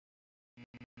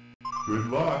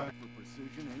Good luck.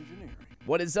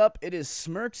 What is up? It is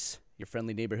Smirks, your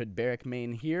friendly neighborhood Barik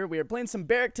main here. We are playing some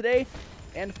Barik today,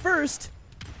 and first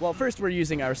we're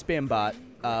using our spam bot.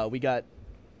 We got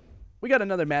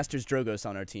another Masters Drogos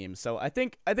on our team, so I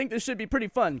think this should be pretty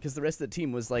fun because the rest of the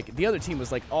team was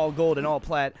like all gold and all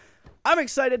plat. I'm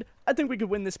excited. I think we could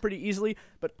win this pretty easily,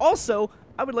 but also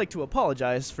I would like to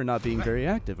apologize for not being very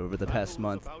active over the past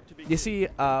month. You see,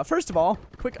 first of all,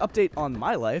 quick update on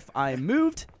my life. I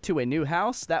moved to a new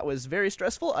house. That was very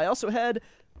stressful. I also had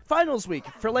finals week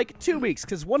for like 2 weeks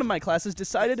because one of my classes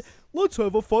decided, let's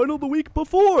have a final the week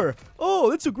before. Oh,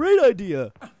 that's a great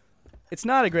idea. It's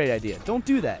not a great idea. Don't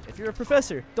do that. If you're a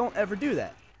professor, don't ever do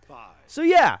that. So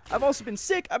yeah, I've also been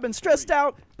sick, I've been stressed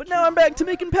out, but now I'm back to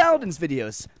making Paladins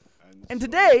videos. And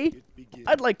today,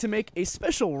 I'd like to make a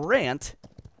special rant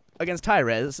against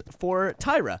Tyra for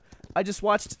Tyra. I just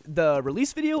watched the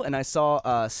release video and I saw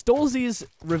Stolzy's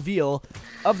reveal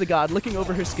of the god looking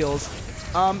over her skills.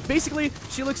 Basically,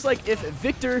 she looks like if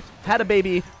Victor had a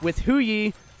baby with Hu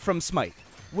Yi from Smite,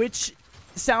 which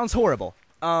sounds horrible.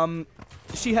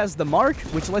 She has the mark,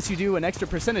 which lets you do an extra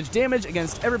percentage damage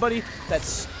against everybody.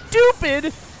 That's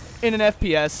stupid in an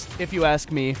FPS, if you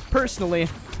ask me. Personally,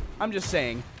 I'm just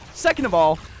saying. Second of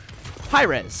all, high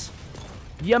res.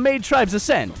 You made Tribes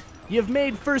Ascend. You've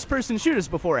made first-person shooters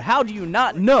before. How do you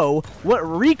not know what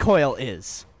recoil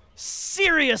is?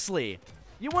 Seriously!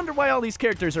 You wonder why all these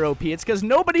characters are OP. It's because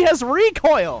nobody has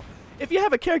recoil! If you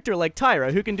have a character like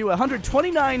Tyra who can do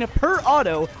 129 per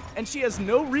auto, and she has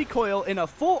no recoil in a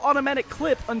full automatic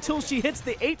clip until she hits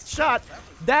the 8th shot,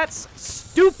 that's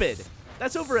stupid!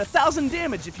 That's over 1,000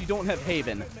 damage if you don't have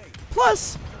Haven.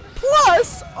 Plus,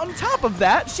 on top of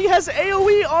that, she has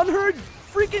AoE on her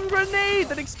freaking grenade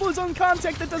that explodes on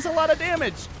contact that does a lot of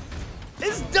damage.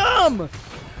 It's dumb!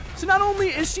 So not only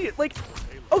is she, like,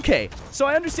 okay, so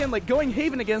I understand, like, going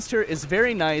Haven against her is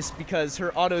very nice because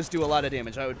her autos do a lot of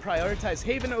damage. I would prioritize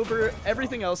Haven over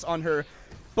everything else on her,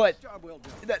 but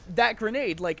that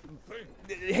grenade, like,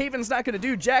 Haven's not going to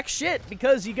do jack shit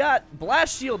because you got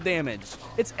blast shield damage.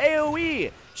 It's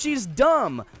AoE. She's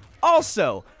dumb.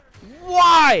 Also,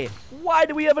 why? Why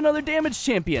do we have another damage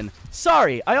champion?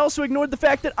 Sorry, I also ignored the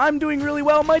fact that I'm doing really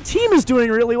well, my team is doing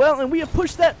really well, and we have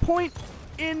pushed that point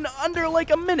in under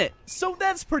like a minute. So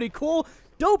that's pretty cool.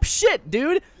 Dope shit,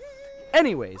 dude.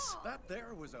 Anyways,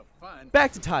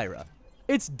 back to Tyra.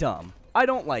 It's dumb. I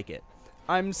don't like it.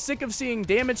 I'm sick of seeing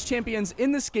damage champions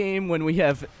in this game when we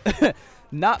have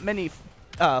not many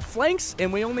flanks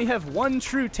and we only have one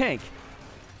true tank.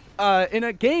 In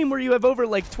a game where you have over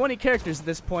like 20 characters at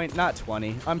this point, not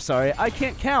 20, I'm sorry, I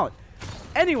can't count.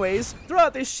 Anyways, throw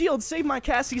out this shield, save my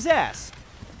Cassie's ass.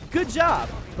 Good job,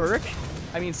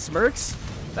 Smirks.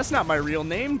 That's not my real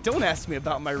name. Don't ask me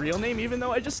about my real name, even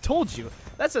though I just told you.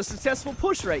 That's a successful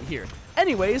push right here.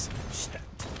 Anyways,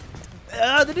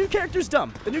 the new character's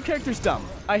dumb. The new character's dumb.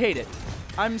 I hate it.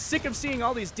 I'm sick of seeing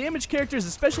all these damage characters,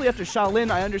 especially after Shaolin.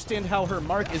 I understand how her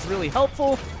mark is really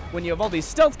helpful when you have all these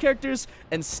stealth characters,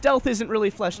 and stealth isn't really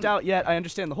fleshed out yet. I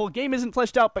understand the whole game isn't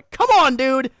fleshed out, but come on,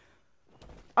 dude!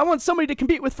 I want somebody to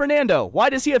compete with Fernando. Why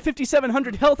does he have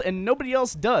 5,700 health and nobody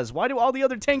else does? Why do all the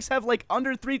other tanks have like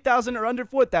under 3,000 or under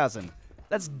 4,000?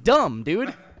 That's dumb,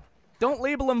 dude. Don't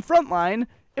label them frontline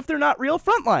if they're not real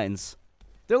frontlines.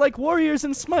 They're like warriors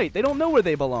in Smite. They don't know where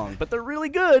they belong, but they're really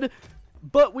good.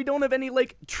 But we don't have any,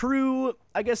 like, true,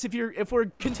 I guess if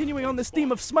we're continuing on this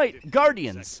theme of Smite,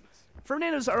 Guardians.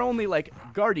 Fernando's are only, like,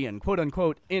 Guardian,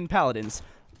 quote-unquote, in Paladins.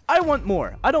 I want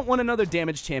more. I don't want another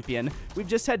damage champion. We've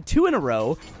just had 2 in a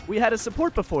row. We had a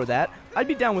support before that. I'd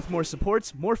be down with more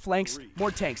supports, more flanks,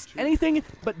 more tanks. Anything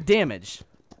but damage.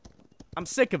 I'm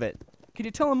sick of it. Can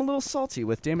you tell I'm a little salty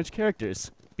with damage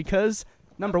characters? Because,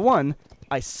 number 1,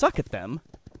 I suck at them.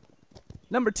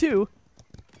 Number 2,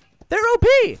 they're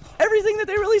OP! Everything that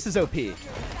they release is OP.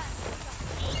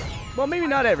 Well, maybe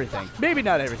not everything. Maybe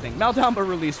not everything. Maldamba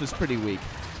release was pretty weak,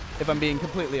 if I'm being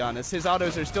completely honest. His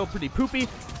autos are still pretty poopy.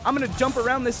 I'm going to jump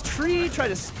around this tree, try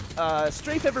to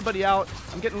strafe everybody out.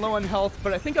 I'm getting low on health,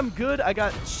 but I think I'm good. I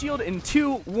got shield in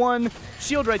 2, 1.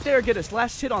 Shield right there. Get a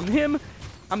last hit on him.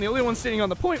 I'm the only one standing on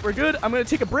the point. We're good. I'm going to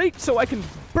take a break so I can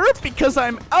burp because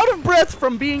I'm out of breath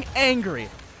from being angry.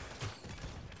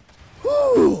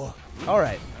 Whew. All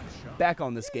right. Back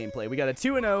on this gameplay. We got a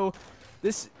 2-0.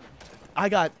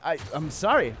 I'm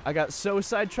sorry. I got so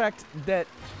sidetracked that,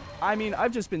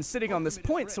 I've just been sitting on this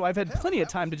point, so I've had plenty of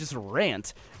time to just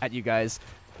rant at you guys.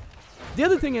 The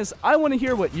other thing is, I want to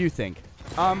hear what you think.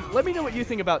 Let me know what you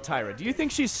think about Tyra. Do you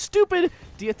think she's stupid?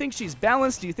 Do you think she's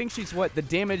balanced? Do you think she's what the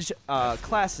damage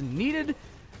class needed?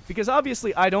 Because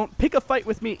obviously I don't. Pick a fight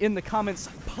with me in the comments,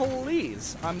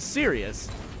 please. I'm serious.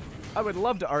 I would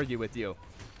love to argue with you.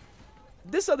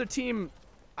 This other team,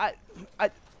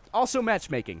 also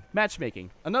matchmaking.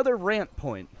 Another rant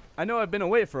point. I know I've been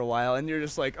away for a while, and you're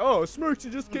just like, oh, Smirks,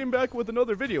 you just came back with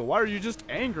another video. Why are you just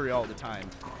angry all the time?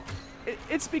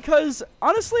 It's because,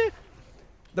 honestly,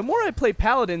 the more I play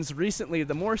Paladins recently,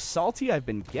 the more salty I've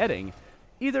been getting.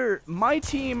 Either my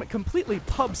team completely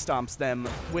pub stomps them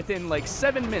within like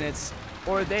 7 minutes,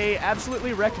 or they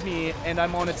absolutely wreck me, and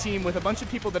I'm on a team with a bunch of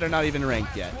people that are not even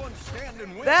ranked yet.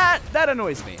 That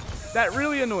annoys me. That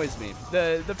really annoys me.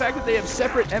 The fact that they have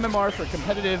separate MMR for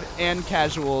competitive and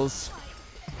casuals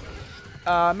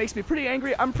makes me pretty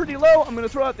angry. I'm pretty low. I'm going to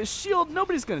throw out this shield.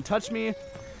 Nobody's going to touch me.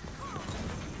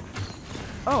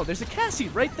 Oh, there's a Cassie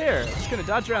right there. I'm just going to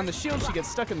dodge around the shield. She gets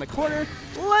stuck in the corner.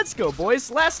 Let's go, boys.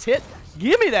 Last hit.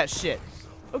 Give me that shit.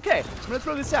 Okay, I'm going to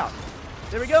throw this out.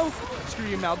 There we go. Screw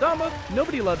you, Maldama.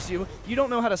 Nobody loves you. You don't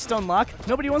know how to stun lock.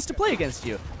 Nobody wants to play against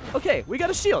you. Okay, we got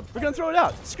a shield. We're going to throw it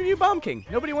out. Screw you, Bomb King.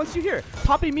 Nobody wants you here.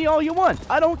 Poppy me all you want.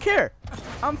 I don't care.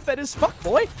 I'm fed as fuck,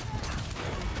 boy.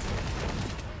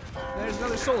 There's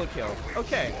another solo kill.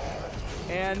 Okay.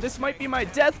 And this might be my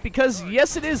death because,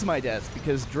 yes, it is my death,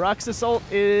 because Drox Assault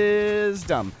is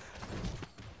dumb.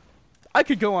 I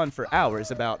could go on for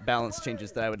hours about balance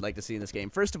changes that I would like to see in this game.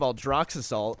 First of all, Drox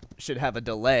Assault should have a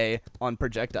delay on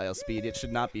projectile speed. It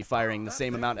should not be firing the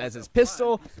same amount as his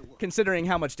pistol, considering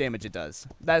how much damage it does.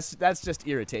 That's just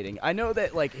irritating. I know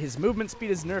that, like, his movement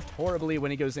speed is nerfed horribly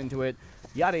when he goes into it.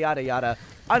 Yada, yada, yada.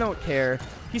 I don't care.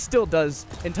 He still does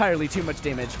entirely too much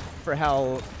damage for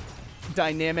how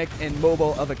dynamic and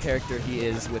mobile of a character he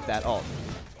is with that ult.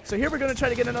 So here we're going to try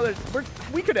to get another...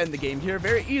 We could end the game here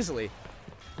very easily,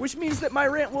 which means that my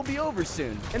rant will be over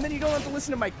soon. And then you don't have to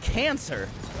listen to my cancer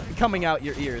coming out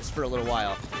your ears for a little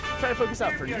while. Try to focus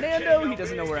out Fernando. He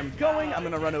doesn't know where I'm going. I'm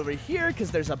going to run over here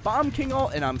because there's a Bomb King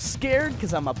ult, and I'm scared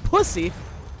because I'm a pussy.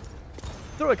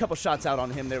 Throw a couple shots out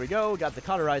on him. There we go. Got the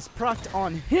Cauterize procced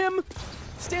on him.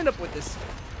 Stand up with this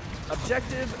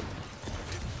objective.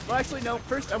 Well, actually, no.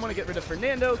 First, I want to get rid of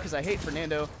Fernando because I hate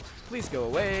Fernando. Please go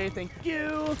away. Thank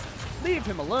you. Leave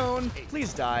him alone.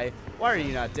 Please die. Why are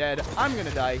you not dead? I'm going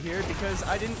to die here because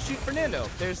I didn't shoot Fernando.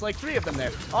 There's like 3 of them there.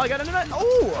 Oh, I got a nut.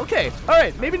 Oh, okay. All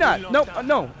right. Maybe not. Nope.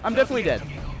 No. I'm definitely dead.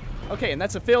 Okay, and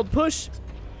that's a failed push.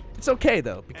 It's okay,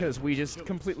 though, because we just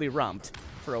completely romped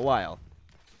for a while.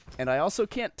 And I also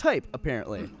can't type,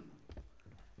 apparently.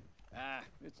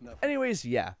 Anyways,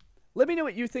 yeah. Let me know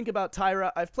what you think about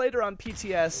Tyra. I've played her on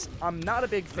PTS. I'm not a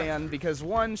big fan because,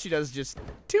 one, she does just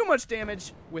too much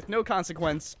damage with no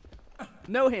consequence,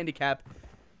 no handicap.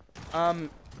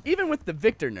 Even with the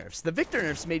Victor nerfs. The Victor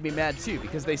nerfs made me mad, too,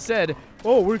 because they said,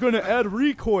 oh, we're going to add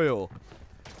recoil.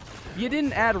 You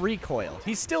didn't add recoil.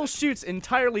 He still shoots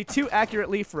entirely too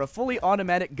accurately for a fully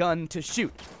automatic gun to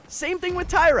shoot. Same thing with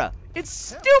Tyra. It's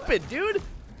stupid, dude.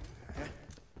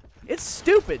 It's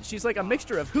stupid. She's like a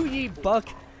mixture of Huyi, Buck,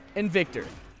 and Victor.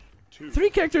 3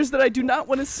 characters that I do not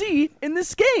want to see in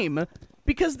this game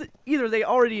because either they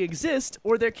already exist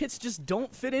or their kits just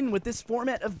don't fit in with this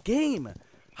format of game.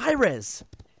 Hi-Rez.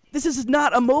 This is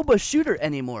not a MOBA shooter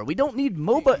anymore. We don't need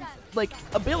MOBA, like,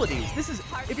 abilities. This is,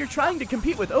 if you're trying to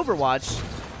compete with Overwatch,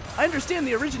 I understand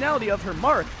the originality of her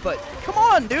mark, but come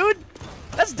on, dude.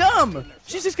 That's dumb.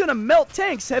 She's just gonna melt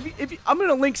tanks. I'm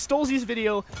gonna link Stolzy's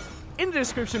video in the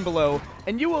description below,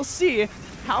 and you will see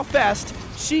how fast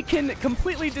she can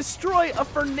completely destroy a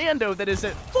Fernando that is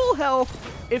at full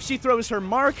health if she throws her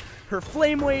mark, her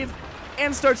flame wave,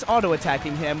 and starts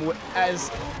auto-attacking him as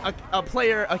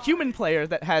a human player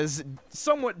that has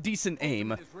somewhat decent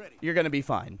aim. You're gonna be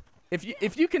fine.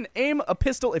 If you can aim a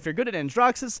pistol, if you're good at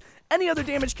Androxus, any other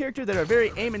damage character that are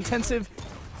very aim-intensive,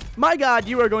 my god,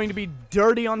 you are going to be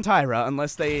dirty on Tyra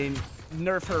unless they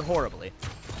nerf her horribly.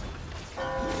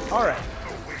 Alright.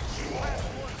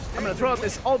 I'm going to throw out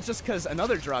this ult just because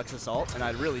another Drox Assault, and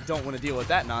I really don't want to deal with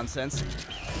that nonsense.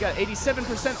 We got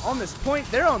 87% on this point.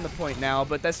 They're on the point now,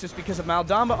 but that's just because of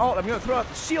Maldama ult. I'm going to throw out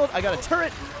the shield. I got a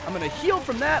turret. I'm going to heal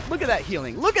from that. Look at that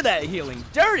healing. Look at that healing.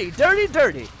 Dirty, dirty,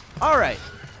 dirty. All right.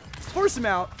 Force him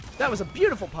out. That was a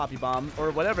beautiful Poppy Bomb,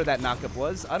 or whatever that knockup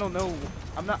was. I don't know.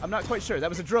 I'm not quite sure. That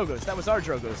was a Drogos. That was our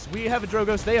Drogos. We have a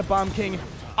Drogos. They have Bomb King.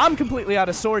 I'm completely out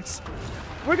of sorts.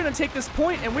 We're going to take this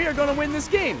point, and we are going to win this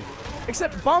game.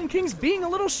 Except Bomb King's being a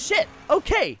little shit.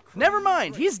 Okay, never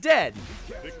mind. He's dead.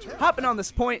 Hopping on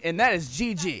this point, and that is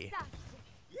GG.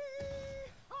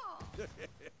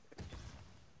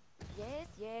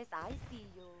 Yes, I see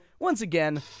you. Once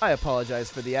again, I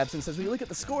apologize for the absence. As we look at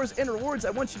the scores and rewards,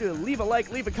 I want you to leave a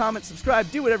like, leave a comment, subscribe,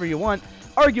 do whatever you want.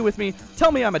 Argue with me.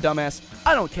 Tell me I'm a dumbass.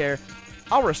 I don't care.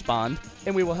 I'll respond,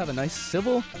 and we will have a nice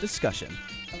civil discussion.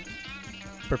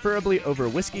 preferably over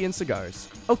whiskey and cigars.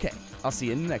 Okay, I'll see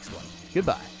you in the next one.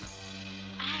 Goodbye.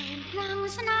 I am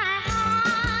lungs and I